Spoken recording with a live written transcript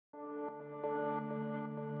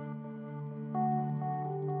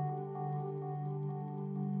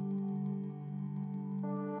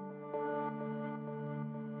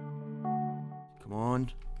Come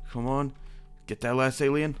on. Come on. Get that last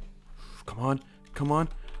alien. Come on. Come on.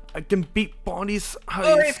 I can beat Bonnie's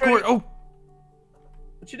high score. Freddy. Oh!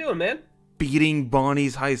 What you doing, man? Beating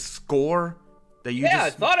Bonnie's high score? That you Yeah,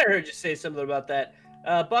 just... I thought I heard you say something about that.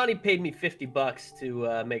 Bonnie paid me $50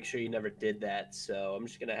 to make sure you never did that, so I'm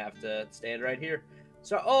just gonna have to stand right here.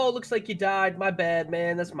 So, oh, looks like you died. My bad,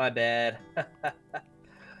 man. That's my bad.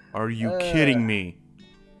 Are you kidding me?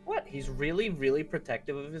 What? He's really, really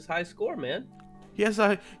protective of his high score, man. Yes,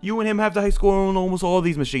 you and him have the high score on almost all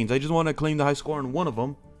these machines. I just want to claim the high score on one of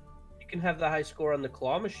them. You can have the high score on the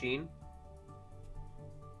claw machine.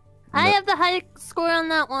 I have the high score on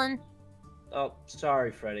that one. Oh,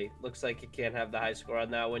 sorry, Freddy. Looks like you can't have the high score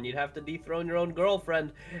on that one. You'd have to dethrone your own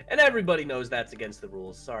girlfriend, and everybody knows that's against the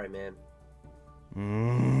rules. Sorry, man.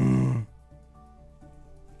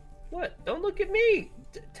 What? Don't look at me.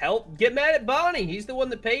 Get mad at Bonnie. He's the one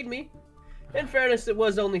that paid me. In fairness, it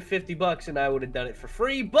was only $50, and I would have done it for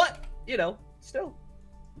free. But you know, still.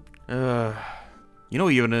 You know,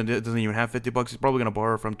 he doesn't even have $50. He's probably gonna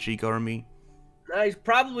borrow from Chica or me. He's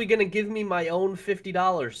probably gonna give me my own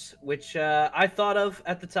 $50, which I thought of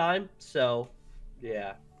at the time. So,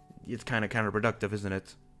 yeah. It's kind of counterproductive, isn't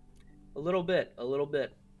it? A little bit, a little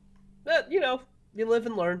bit. But you know, you live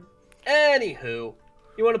and learn. Anywho,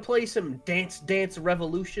 you want to play some Dance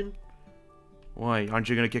Revolution? Why? Aren't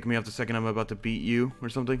you gonna kick me off the second I'm about to beat you or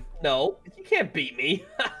something? No, you can't beat me.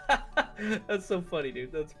 That's so funny,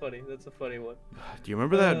 dude. That's funny. That's a funny one. Do you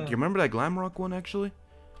remember that? Do you remember that Glam Rock one actually?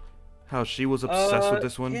 How she was obsessed with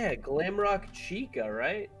this one? Yeah, Glamrock Chica,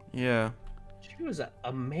 right? Yeah. She was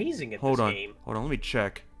amazing at Hold this on. game. Hold on, let me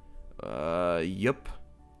check. Yep.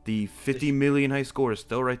 The 50 million high score is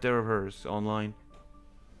still right there of hers online.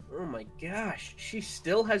 Oh my gosh, she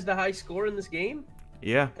still has the high score in this game?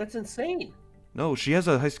 Yeah. That's insane. No, she has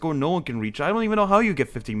a high score no one can reach. I don't even know how you get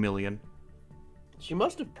 50 million. She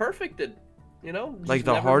must have perfected, you know? Like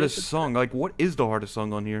the hardest song. Like, what is the hardest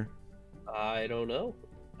song on here? I don't know.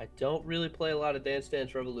 I don't really play a lot of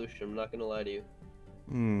Dance Revolution, I'm not gonna lie to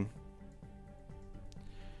you.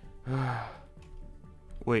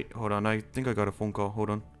 Wait, hold on. I think I got a phone call. Hold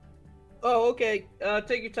on. Oh, okay.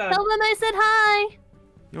 Take your time. Tell them I said hi.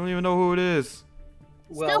 You don't even know who it is.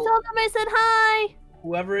 Well, Still tell them I said hi.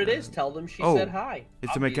 whoever it is, tell them she said hi.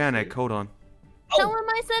 It's a mechanic. Hold on. Tell them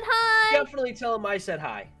I said hi. Definitely tell him I said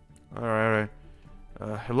hi. Alright,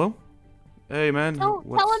 alright. Hello? Hey, man. Tell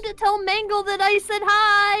him to tell Mangle that I said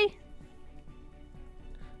hi.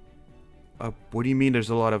 What do you mean there's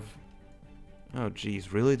a lot of... Oh,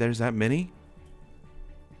 jeez. Really? There's that many?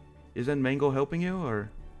 Isn't Mangle helping you, or...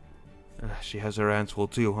 she has her hands full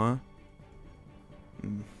too, huh?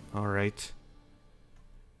 Alright.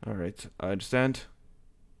 Alright, I understand.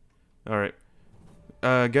 Alright.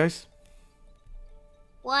 Guys?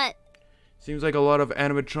 What? Seems like a lot of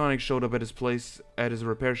animatronics showed up at his place, at his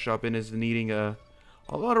repair shop, and is needing a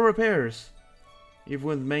lot of repairs. Even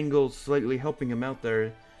with Mangle slightly helping him out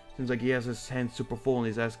there, seems like he has his hands super full and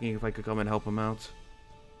he's asking if I could come and help him out.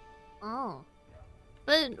 Oh.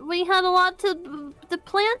 But we had a lot to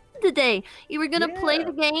plan today. You were gonna play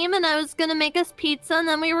the game, and I was gonna make us pizza, and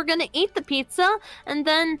then we were gonna eat the pizza, and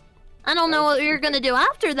then I don't know what we were gonna do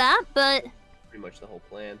after that, but Pretty much the whole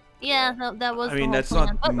plan. yeah, that was. I mean, the whole that's plan.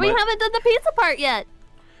 not But we haven't done the pizza part yet.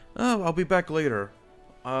 Oh, I'll be back later.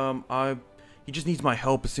 He just needs my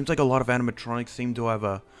help. It seems like a lot of animatronics seem to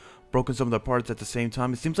have broken some of the parts at the same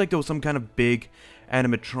time. It seems like there was some kind of big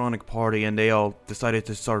animatronic party, and they all decided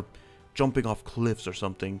to start jumping off cliffs or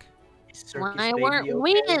something. Why weren't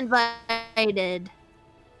we invited?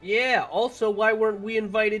 Yeah, also, why weren't we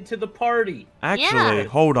invited to the party? Actually,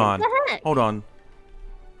 hold on. What the heck? Hold on.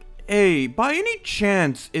 Hey, by any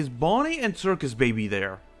chance, is Bonnie and Circus Baby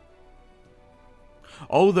there?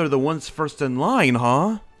 Oh, they're the ones first in line,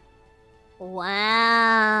 huh?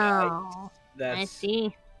 Wow. I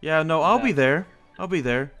see. Yeah, no, I'll be there. I'll be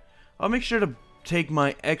there. I'll make sure to take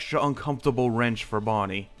my extra uncomfortable wrench for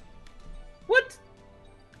Bonnie. What?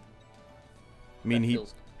 I mean, that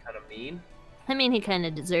feels kind of mean. I mean, he kind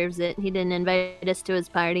of deserves it. He didn't invite us to his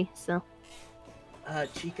party, so.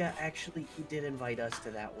 Chica, actually, he did invite us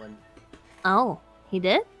to that one. Oh, he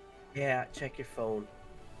did? Yeah, check your phone.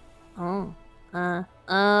 Oh.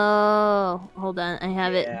 Oh, hold on. I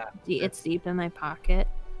have it. It's deep in my pocket.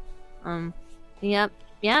 Yep.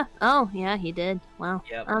 Yeah. Oh, yeah, he did. Wow.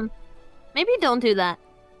 Yep. Maybe don't do that.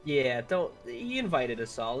 Yeah, don't. He invited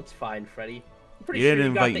us all. It's fine, Freddy. I'm pretty He sure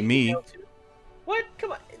didn't you got invite the me. email too. What?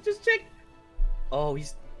 Come on, just check. Oh,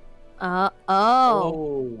 he's. Oh.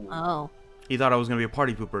 Oh. Oh. He thought I was gonna be a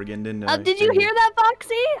party pooper again, didn't Did you hear that,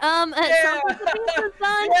 Foxy? Yeah. Some of the pizza's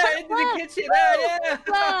done. Yeah, into the kitchen.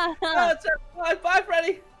 Yeah. Oh, it's a, bye,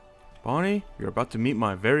 Freddy. Bonnie, you're about to meet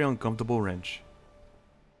my very uncomfortable wrench.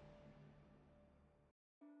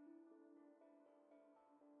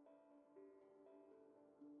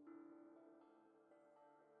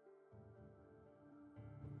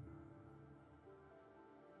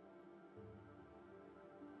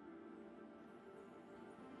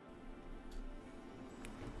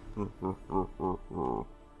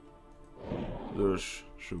 This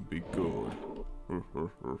should be good.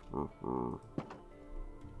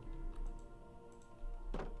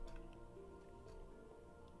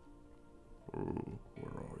 Oh,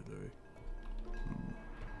 where are they?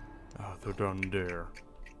 Ah, they're down there.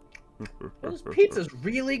 This pizza's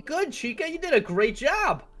really good, Chica. You did a great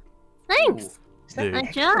job. Thanks. Ooh, is that Dude. I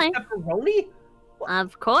extra try. pepperoni?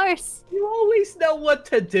 Of course. You always know what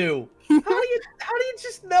to do. How do you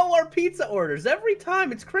just know our pizza orders every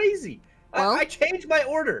time? It's crazy. Well- I change my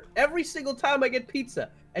order every single time I get pizza,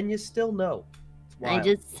 and you still know. It's I wild.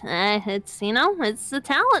 just, it's, you know, it's the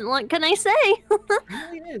talent. What can I say? It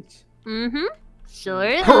really is. Mm-hmm. Sure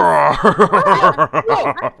is. Hi,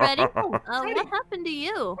 Freddy. Freddy. What happened to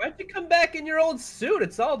you? Why'd you come back in your old suit?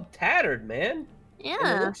 It's all tattered, man. And it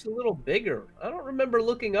Yeah. looks a little bigger. I don't remember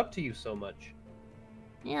looking up to you so much.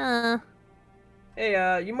 Yeah.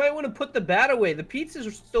 Hey, you might want to put the bat away. The pizzas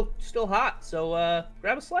are still hot, so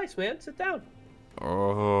grab a slice, man. Sit down.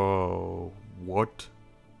 Oh, what?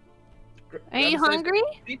 Are you hungry?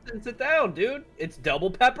 Pizza and sit down, dude. It's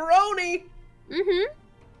double pepperoni. Mm-hmm.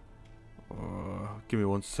 Give me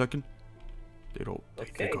 1 second. They don't. They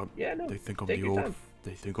Okay. think I'm. Yeah, no. They think I'm take the your old. time.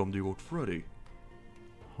 They think I'm the old Freddy.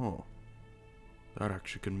 Huh. That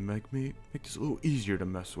actually can make this a little easier to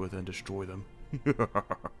mess with and destroy them.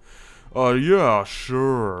 Yeah,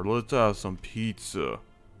 sure. Let's have some pizza.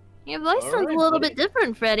 Your voice sounds Alright, a little buddy. bit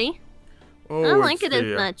different, Freddy. Oh, I don't like it's it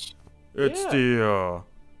the, as much. It's Yeah.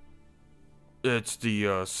 it's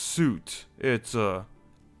the suit. It's a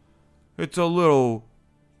little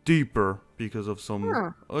deeper because of some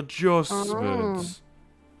Huh. adjustments.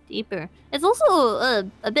 Deeper. It's also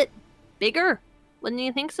a bit bigger. Wouldn't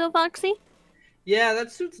you think so, Foxy? Yeah,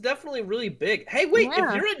 that suit's definitely really big. Hey, wait. Yeah.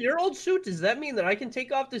 If you're in your old suit, does that mean that I can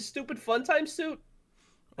take off this stupid Funtime suit?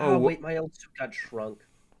 Oh, Oh, wait. My old suit got shrunk.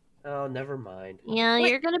 Oh, never mind. Yeah, Wait.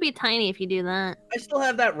 you're gonna be tiny if you do that. I still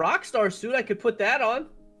have that Rockstar suit. I could put that on.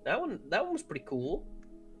 That one was pretty cool.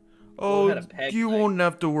 Oh, had a peg you thing. won't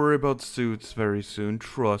have to worry about suits very soon.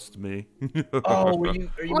 Trust me. Oh, are you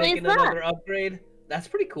Why making is that? another upgrade? That's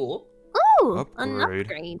pretty cool. Oh, an Upgrade.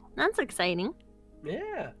 upgrade. That's exciting.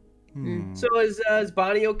 Yeah. Hmm. So is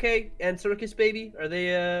Bonnie okay? And Circus Baby? Are they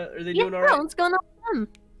Yeah, doing all right? what's going on with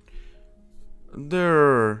them?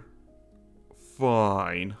 They're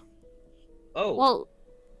fine. Oh. Well,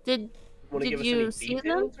 did wanna did give us you any see them?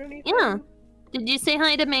 details or anything? Yeah. Did you say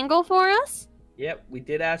hi to Mangle for us? Yep, we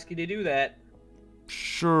did ask you to do that.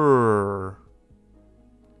 Sure.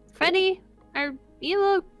 Freddy, are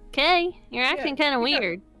you okay? You're acting kind of yeah.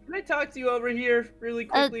 weird. Can I talk to you over here really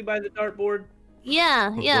quickly by the dartboard?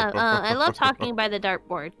 Yeah, yeah. I love talking by the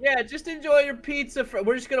dartboard. Yeah, just enjoy your pizza.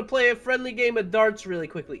 We're just gonna play a friendly game of darts really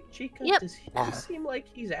quickly. Chica, Yep. does he seem like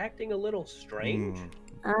he's acting a little strange?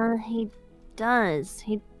 He does.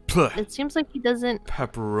 Pleh. It seems like he doesn't.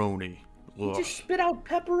 Pepperoni. He Ugh. just spit out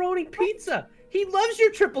pepperoni pizza. He loves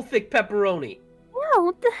your triple thick pepperoni. Yeah,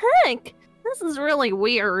 what the heck? This is really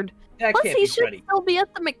weird. That Plus, can't he be should Freddy. still be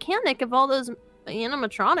at the mechanic if all those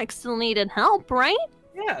animatronics still needed help, right?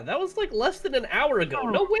 Yeah, that was like less than an hour ago.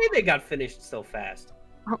 No way they got finished so fast.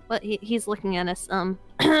 Oh, but he's looking at us. I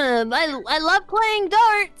love playing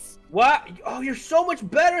darts. What? Oh, you're so much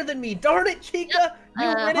better than me. Darn it, Chica. You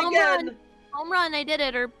win home again. run. Home run! I did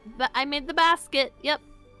it, or I made the basket. Yep.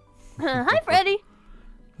 Hi, Freddy.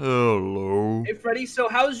 Hello. Hey, Freddy. So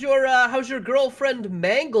how's your girlfriend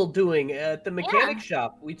Mangle doing at the mechanic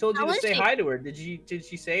shop? We told you How to is say she? hi to her. Did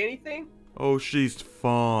she say anything? Oh, she's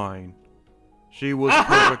fine. She was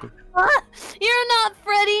Aha! perfectly. What? You're not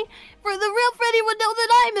Freddy. For the real Freddy would know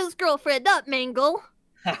that I'm his girlfriend, not Mangle.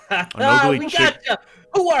 ugly we chick- gotcha.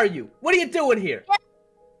 Who are you? What are you doing here?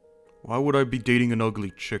 Why would I be dating an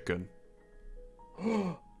ugly chicken?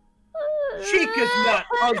 Chica's not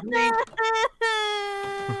ugly.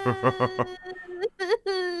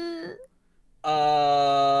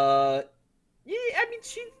 Yeah, I mean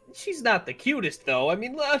she's not the cutest though. I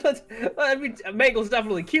mean, Mangle's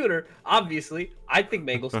definitely cuter. Obviously, I think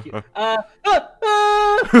Mangle's cute.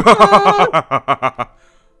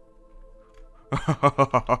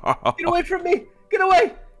 Get away from me! Get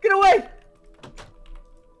away! Get away!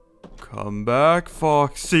 Come back,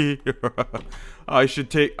 Foxy.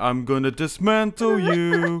 I'm gonna dismantle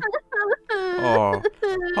you. Oh,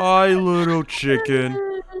 hi, little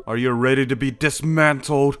chicken. Are you ready to be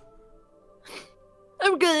dismantled?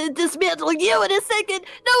 I'm gonna dismantle you in a second.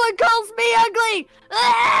 No one calls me ugly.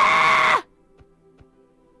 Ah!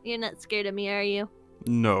 You're not scared of me, are you?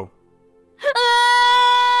 No.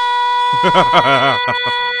 Ah!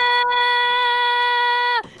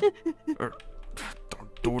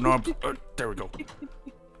 Doorknob. There we go.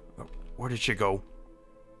 Where did she go?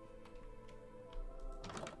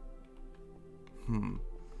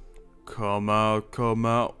 Come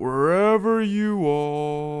out, wherever you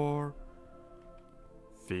are.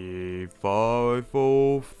 Fee, fi,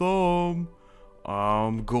 fo, thumb.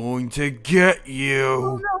 I'm going to get you.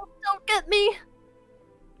 Oh no, don't get me.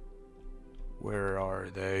 Where are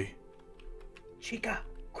they? Chica,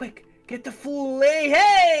 quick, get the fool.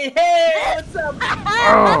 Hey, what's up?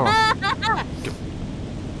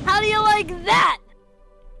 How do you like that?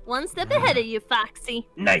 One step ahead of you, Foxy.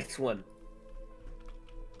 Nice one.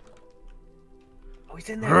 Oh, he's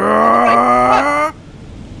in there. Right.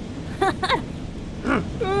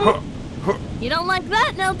 You don't like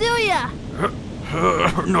that now, do ya?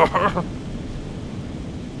 No.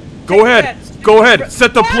 Go ahead,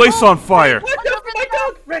 set the place on fire. What the my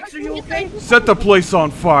dog? Rex, are you okay? Set the place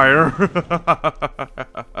on fire.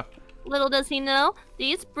 Little does he know,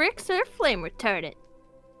 these bricks are flame retardant.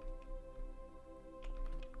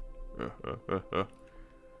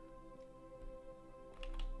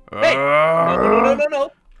 Hey!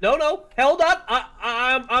 No. Hold on.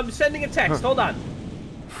 I'm sending a text. Hold on.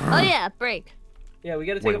 Oh yeah, break. Yeah, we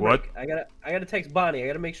gotta take Wait, a break. what? I gotta text Bonnie. I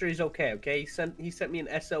gotta make sure he's okay. Okay, he sent me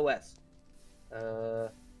an SOS.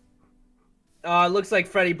 It looks like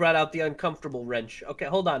Freddy brought out the uncomfortable wrench. Okay,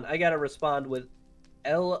 hold on. I gotta respond with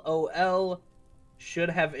LOL. Should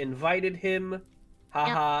have invited him.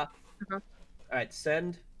 Haha. All Alright,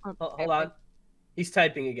 send. Oh, Hold on. He's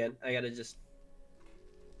typing again. I gotta just.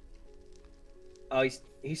 Oh,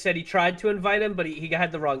 he said he tried to invite him, but he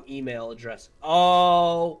had the wrong email address.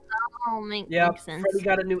 Oh. Makes sense. Freddy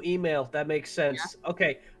got a new email. That makes sense. Yeah.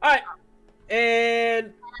 Okay. All right.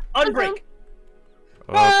 And unbreak.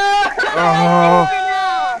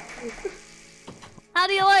 How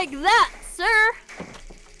do you like that, sir?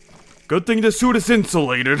 Good thing the suit is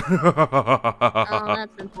insulated. Oh,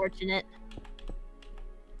 that's unfortunate.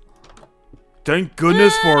 Thank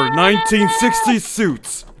goodness for 1960s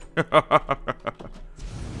suits.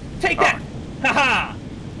 Take that! Haha!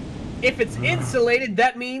 If it's insulated,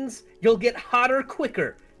 that means you'll get hotter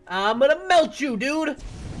quicker. I'm gonna melt you, dude!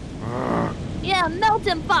 Yeah, melt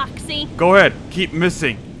him, Foxy! Go ahead, keep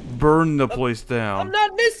missing. Burn the place down. I'm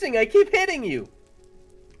not missing, I keep hitting you!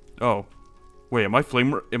 Oh. Wait, am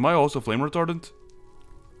I also flame retardant?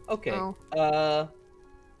 Okay, oh.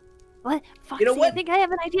 What? Foxy, you know what? I think I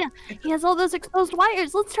have an idea. He has all those exposed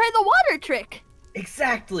wires. Let's try the water trick.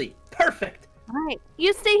 Exactly! Perfect! Alright,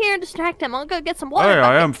 you stay here and distract him. I'll go get some water Hey,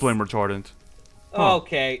 I am buckets. flame retardant. Huh.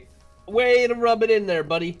 Okay. Way to rub it in there,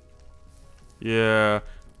 buddy. Yeah.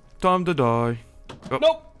 Time to die. Oh.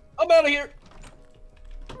 Nope! I'm out of here!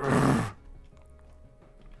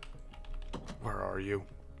 Where are you?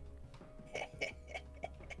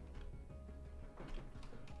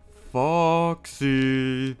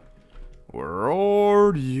 Foxy, where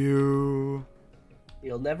are you?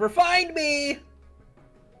 You'll never find me!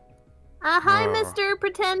 Hi, Mr.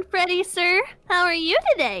 Pretend Freddy, sir. How are you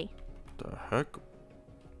today? The heck?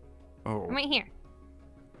 Oh. I'm right here.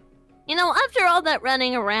 You know, after all that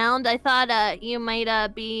running around, I thought you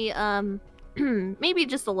might be maybe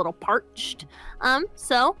just a little parched.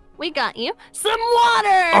 So we got you some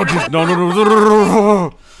water. Oh, geez, no.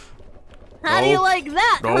 How do you like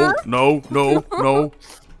that? Huh? No.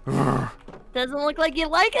 Doesn't look like you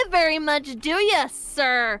like it very much, do you,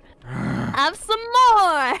 sir? Have some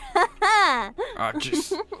more.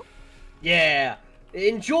 Jeez. Yeah,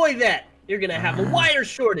 enjoy that. You're gonna have a wire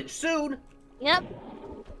shortage soon. Yep.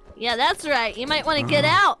 Yeah, that's right. You might want to get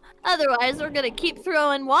out. Otherwise, we're gonna keep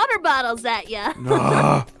throwing water bottles at you.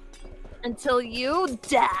 Until you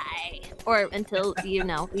die. Or until,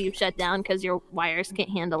 you shut down because your wires can't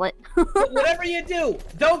handle it. But whatever you do,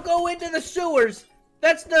 don't go into the sewers.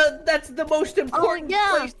 That's the most important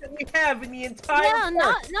place that we have in the entire park.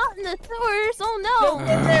 not in the sewers. Oh no. Don't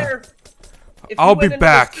go there. If I'll be into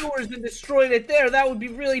back. The sewers and destroyed it there, that would be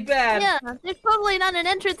really bad. Yeah, there's totally not an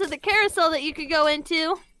entrance to the carousel that you could go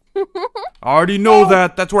into. I already know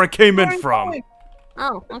that. That's where I came in from.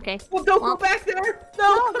 Oh, okay. Well, don't go back there.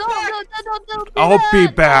 No, No. I'll be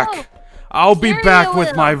back. I'll be back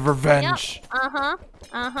with my revenge. Yep.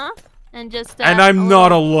 And just And I'm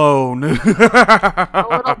not alone. a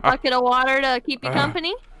little bucket of water to keep you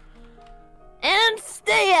company. And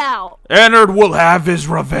stay out. Ennard will have his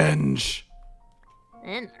revenge.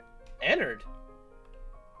 Ennard?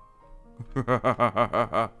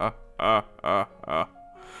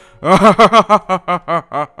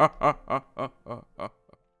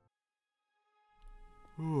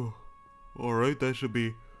 Alright, that should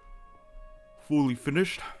be fully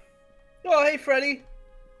finished. Oh, hey, Freddy.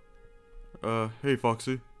 Hey,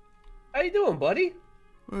 Foxy. How you doing, buddy?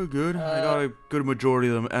 Good. I got a good majority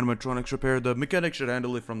of the animatronics repaired. The mechanic should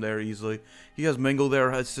handle it from there easily. He has Mangle there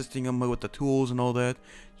assisting him with the tools and all that.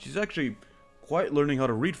 She's actually quite learning how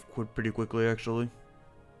to read pretty quickly, actually.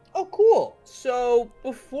 Oh, cool. So,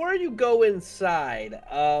 before you go inside,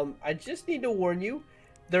 I just need to warn you,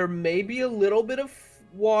 there may be a little bit of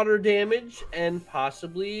water damage and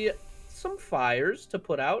possibly some fires to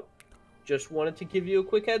put out. Just wanted to give you a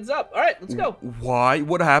quick heads up. All right, let's go. Why?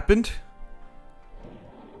 What happened?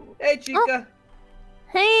 Hey, Chica. Oh.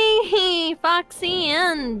 Hey, Foxy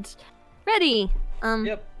and Freddy.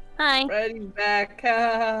 Yep. Hi. Freddy's back.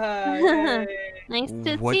 Yay. Nice to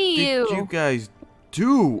see you. What did you guys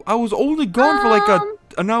do? I was only gone for like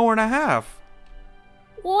an hour and a half.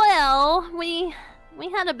 Well, we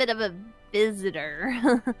had a bit of a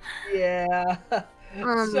visitor. Yeah.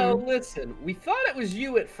 So listen, we thought it was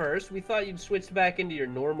you at first. We thought you'd switched back into your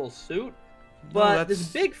normal suit. But this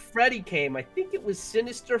big Freddy came. I think it was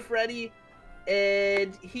Sinister Freddy.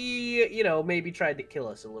 And he, you know, maybe tried to kill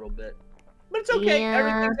us a little bit. But it's okay. Yeah.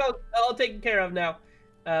 Everything's all taken care of now.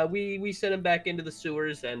 We sent him back into the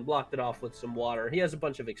sewers and blocked it off with some water. He has a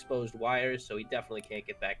bunch of exposed wires, so he definitely can't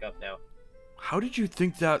get back up now. How did you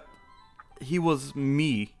think that he was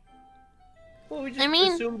me? Well, we just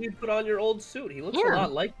assumed you'd put on your old suit. He looks a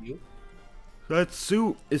lot like you. That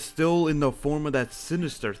suit is still in the form of that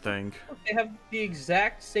Sinister thing. Look, they have the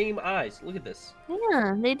exact same eyes. Look at this.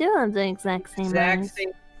 Yeah, they do have the exact same eyes.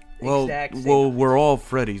 Well, we're all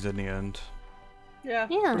Freddy's in the end. Yeah.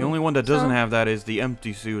 The only one that doesn't have that is the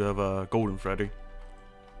empty suit of Golden Freddy.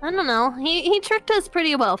 I don't know. He tricked us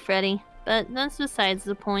pretty well, Freddy. But that's besides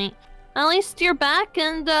the point. At least you're back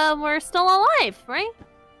and we're still alive, right?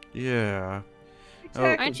 Yeah.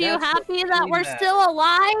 Exactly. Aren't you happy that we're still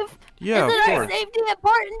alive? Yeah, Isn't of our course. safety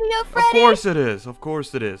important to you, Freddy? Of course it is. Of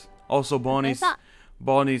course it is. Also,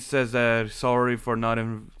 Bonnie says that sorry for not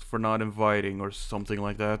inviting or something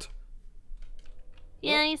like that.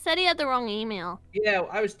 Yeah, he said he had the wrong email. Yeah,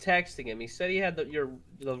 I was texting him. He said he had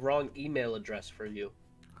the wrong email address for you.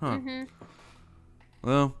 Huh.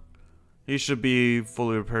 Well, he should be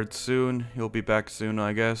fully repaired soon. He'll be back soon,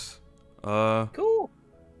 I guess. Cool.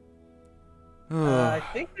 I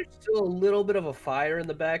think there's still a little bit of a fire in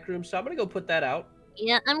the back room, so I'm gonna go put that out.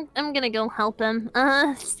 Yeah, I'm gonna go help him.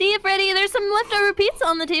 See you, Freddy. There's some leftover pizza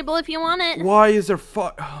on the table if you want it. Why is there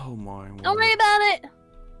fire? Oh my word. Don't worry about it.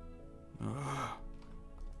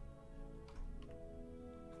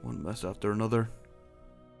 One mess after another.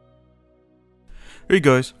 Hey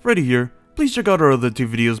guys, Freddy here. Please check out our other 2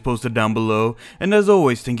 videos posted down below. And as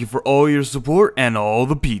always, thank you for all your support and all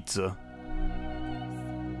the pizza.